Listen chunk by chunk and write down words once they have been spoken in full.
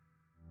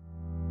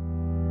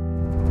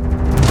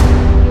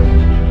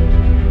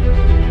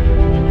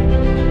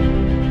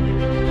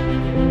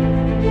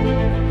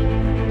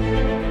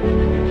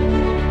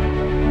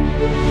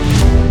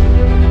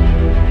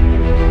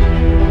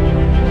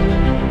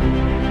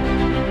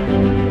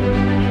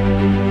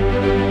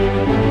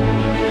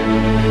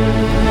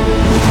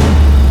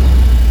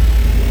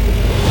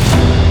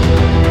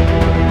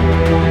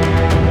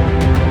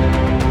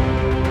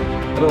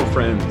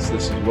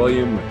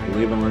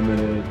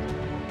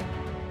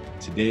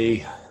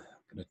Today,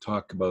 I'm going to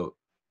talk about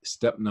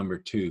step number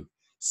 2,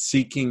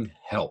 seeking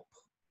help.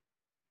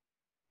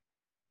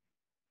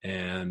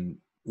 And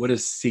what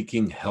does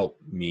seeking help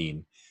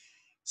mean?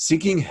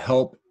 Seeking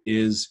help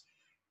is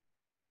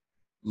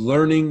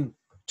learning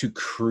to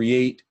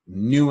create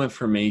new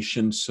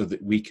information so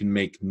that we can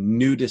make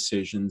new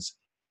decisions,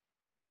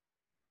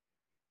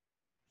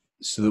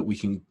 so that we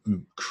can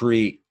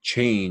create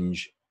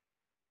change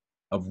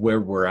of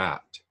where we're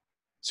at.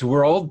 So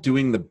we're all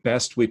doing the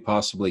best we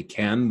possibly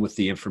can with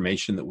the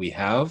information that we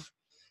have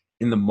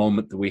in the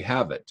moment that we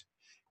have it.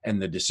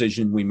 And the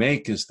decision we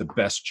make is the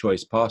best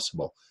choice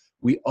possible.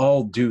 We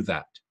all do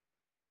that.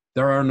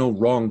 There are no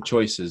wrong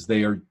choices.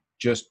 They are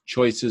just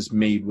choices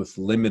made with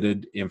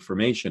limited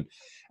information.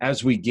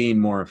 As we gain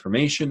more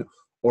information,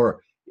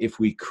 or if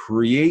we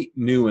create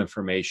new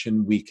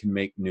information, we can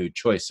make new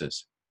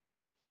choices.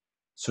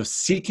 So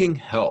seeking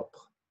help,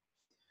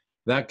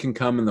 that can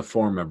come in the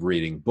form of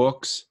reading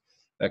books,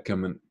 that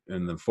come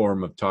in the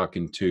form of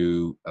talking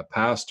to a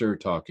pastor,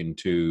 talking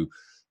to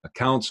a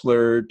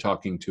counselor,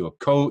 talking to a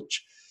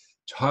coach,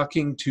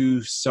 talking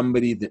to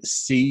somebody that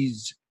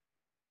sees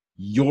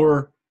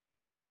your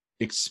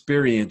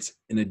experience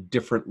in a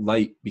different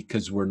light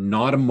because we're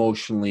not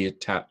emotionally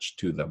attached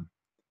to them.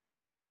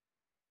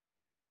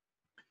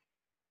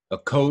 A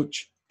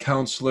coach,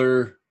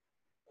 counselor,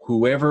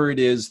 whoever it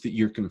is that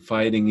you're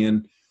confiding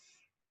in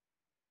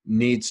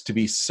needs to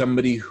be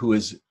somebody who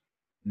is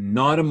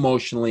not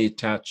emotionally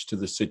attached to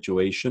the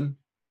situation.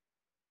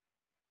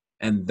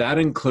 And that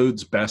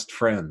includes best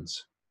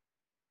friends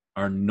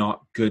are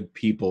not good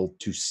people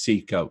to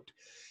seek out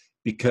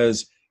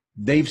because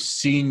they've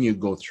seen you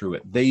go through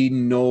it. They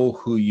know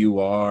who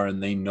you are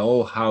and they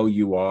know how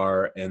you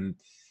are, and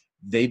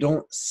they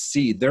don't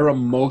see, they're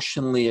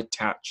emotionally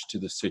attached to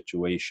the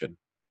situation.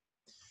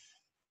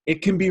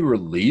 It can be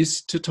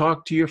released to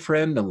talk to your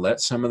friend and let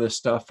some of the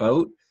stuff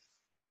out,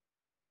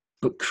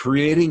 but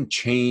creating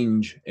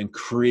change and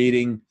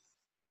creating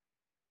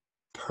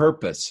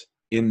purpose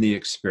in the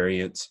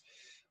experience,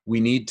 we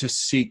need to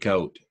seek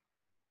out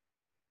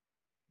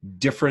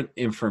different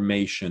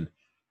information,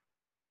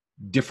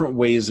 different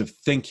ways of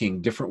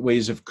thinking, different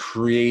ways of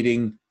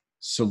creating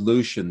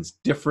solutions,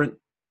 different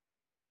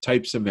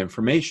types of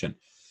information.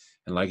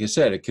 And like I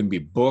said, it can be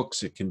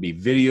books, it can be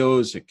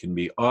videos, it can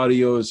be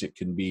audios, it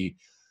can be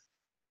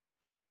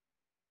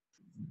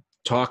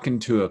talking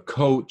to a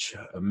coach,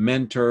 a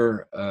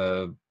mentor,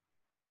 a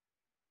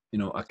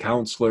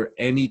counselor,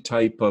 any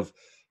type of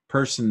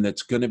person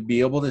that's going to be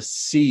able to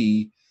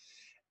see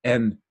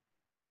and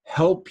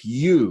help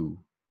you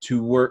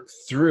to work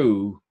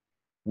through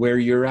where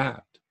you're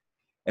at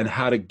and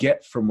how to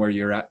get from where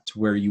you're at to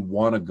where you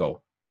want to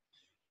go,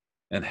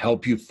 and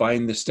help you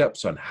find the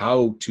steps on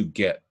how to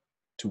get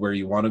to where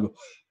you want to go,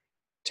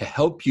 to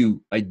help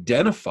you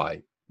identify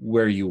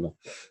where you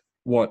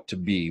want to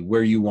be,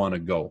 where you want to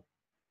go.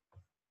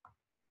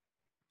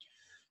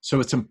 So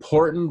it's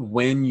important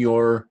when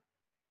you're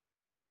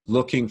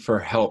looking for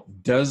help,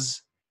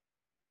 does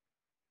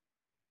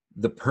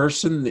the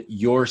person that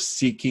you're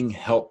seeking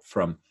help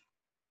from,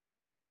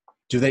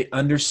 do they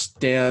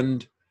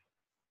understand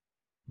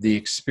the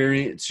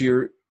experience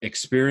you're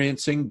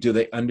experiencing? Do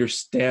they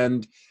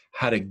understand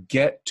how to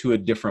get to a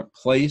different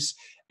place?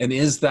 And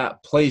is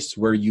that place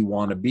where you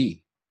want to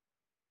be?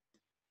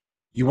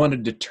 You want to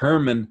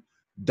determine,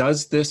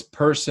 does this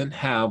person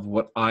have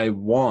what I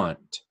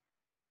want,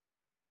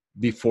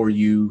 before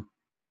you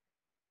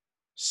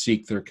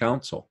seek their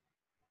counsel.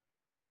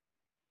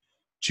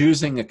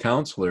 Choosing a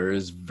counselor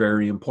is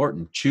very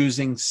important.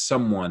 Choosing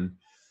someone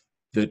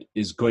that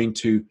is going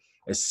to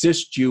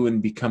assist you in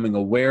becoming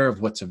aware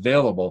of what's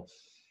available.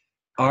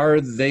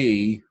 Are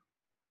they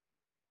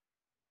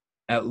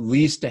at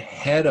least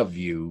ahead of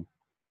you,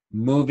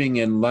 moving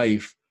in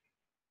life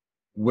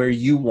where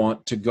you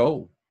want to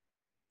go?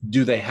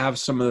 Do they have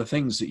some of the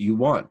things that you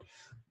want?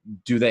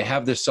 Do they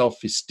have the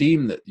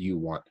self-esteem that you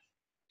want?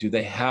 Do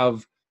they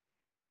have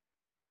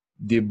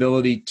the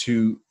ability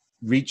to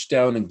reach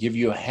down and give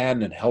you a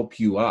hand and help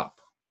you up?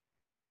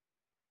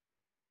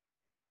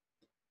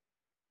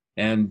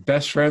 And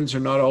best friends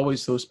are not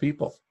always those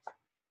people.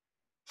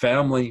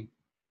 Family,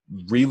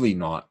 really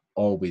not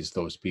always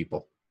those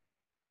people.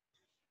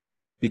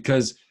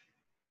 Because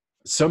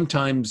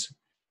sometimes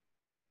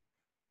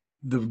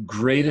the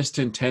greatest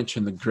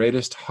intention, the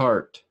greatest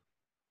heart,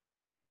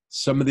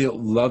 somebody that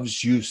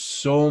loves you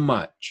so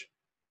much,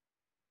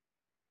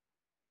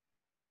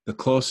 the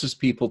closest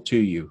people to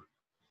you,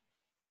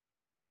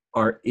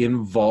 are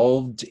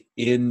involved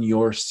in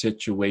your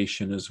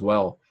situation as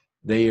well.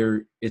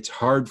 It's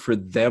hard for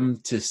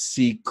them to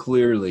see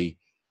clearly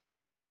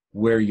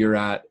where you're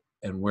at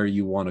and where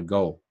you want to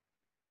go.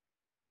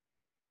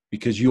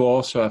 Because you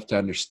also have to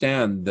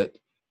understand that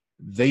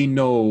they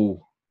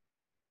know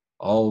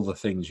all the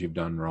things you've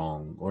done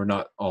wrong, or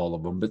not all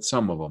of them, but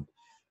some of them.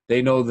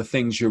 They know the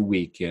things you're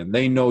weak in.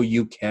 They know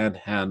you can't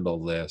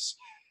handle this.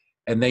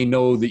 And they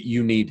know that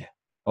you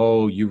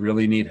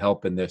really need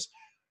help in this.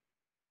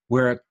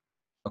 Where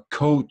a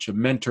coach, a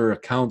mentor, a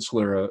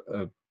counselor,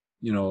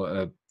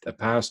 a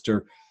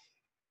pastor,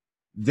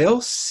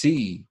 they'll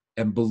see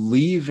and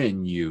believe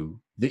in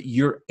you that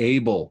you're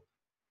able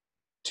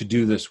to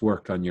do this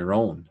work on your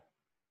own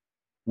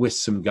with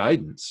some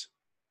guidance.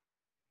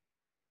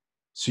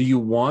 So you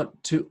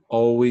want to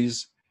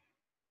always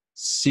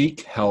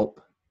seek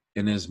help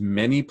in as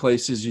many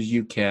places as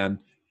you can,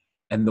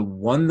 and the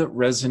one that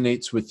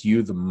resonates with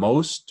you the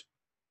most,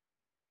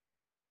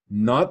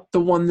 not the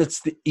one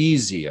that's the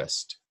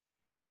easiest,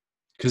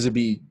 because it'd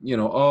be,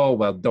 oh,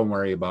 well, don't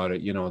worry about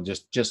it,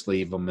 just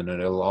leave them and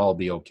it'll all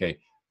be okay.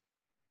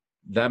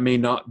 That may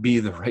not be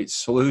the right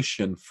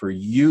solution for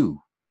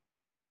you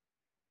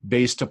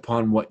based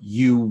upon what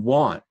you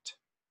want.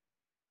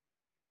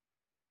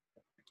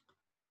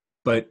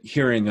 But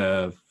hearing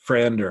a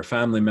friend or a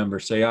family member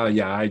say, oh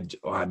yeah, I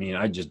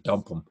just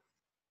dump them.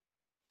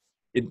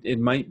 It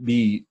might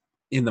be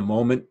in the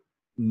moment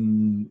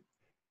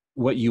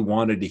what you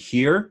wanted to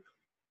hear,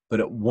 but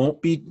it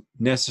won't be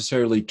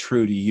necessarily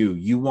true to you.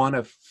 You want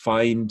to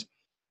find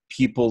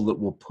people that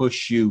will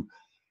push you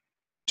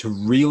to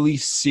really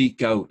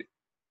seek out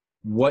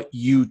what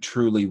you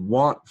truly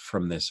want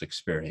from this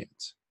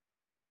experience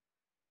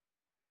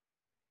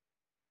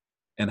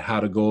and how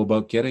to go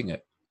about getting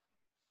it.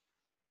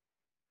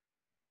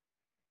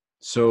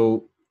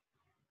 So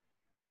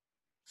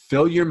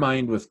fill your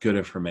mind with good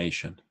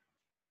information.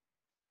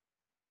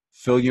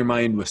 Fill your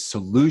mind with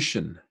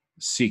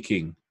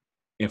solution-seeking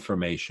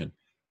information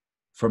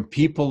from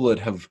people that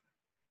have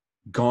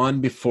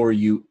gone before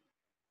you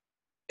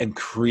and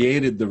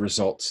created the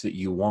results that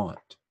you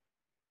want.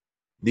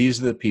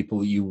 These are the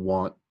people you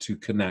want to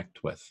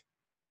connect with.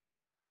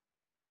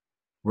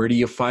 Where do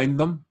you find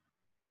them?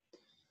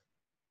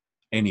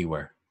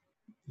 Anywhere.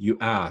 You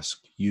ask,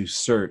 you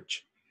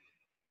search,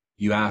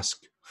 you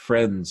ask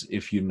friends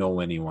if you know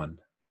anyone.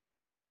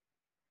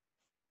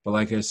 But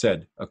like I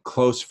said, a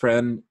close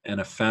friend and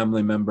a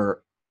family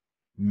member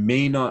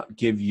may not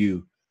give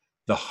you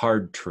the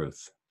hard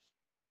truth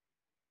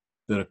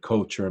that a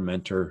coach or a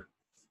mentor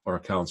or a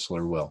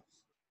counselor will.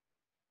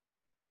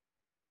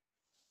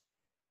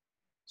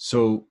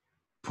 So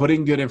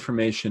putting good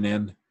information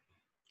in,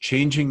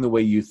 changing the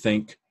way you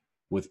think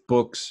with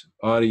books,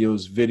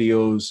 audios,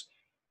 videos,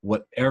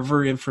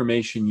 whatever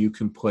information you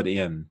can put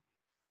in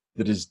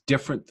that is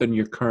different than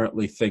you're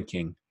currently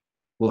thinking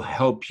will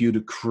help you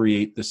to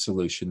create the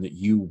solution that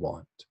you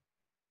want.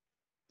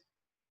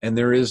 And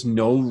there is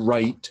no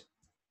right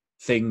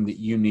thing that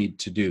you need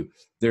to do.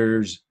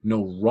 There's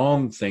no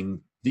wrong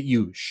thing that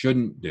you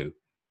shouldn't do.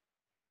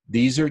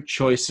 These are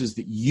choices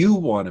that you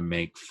want to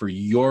make for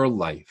your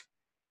life.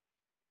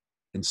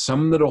 And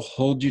some that'll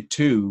hold you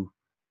to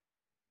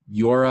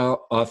your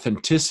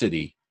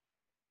authenticity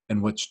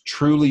and what's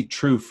truly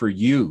true for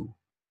you,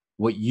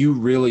 what you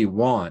really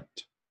want.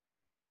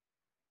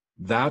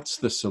 That's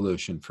the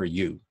solution for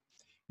you,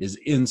 is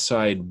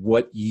inside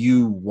what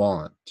you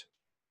want.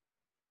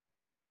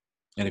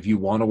 And if you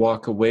want to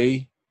walk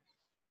away,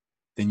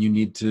 then you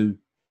need to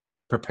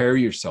prepare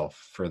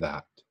yourself for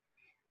that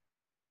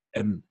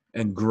and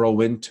grow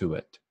into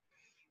it.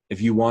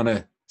 If you want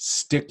to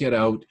stick it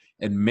out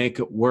and make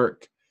it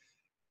work,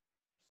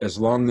 as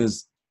long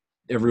as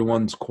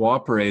everyone's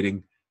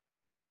cooperating,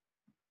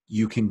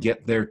 you can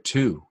get there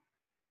too.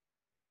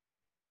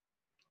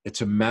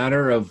 It's a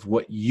matter of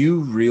what you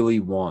really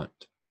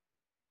want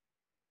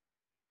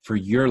for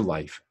your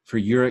life, for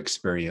your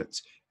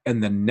experience,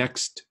 and the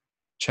next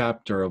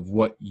chapter of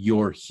what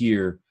you're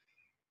here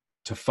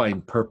to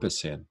find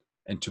purpose in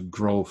and to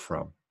grow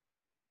from.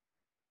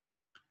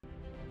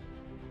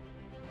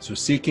 So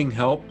seeking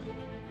help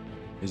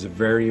is a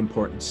very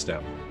important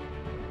step.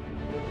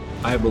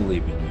 I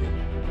believe in you.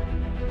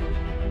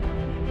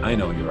 I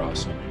know you're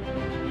awesome.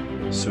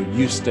 So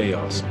you stay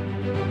awesome.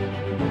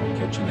 I'll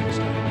catch you next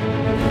time.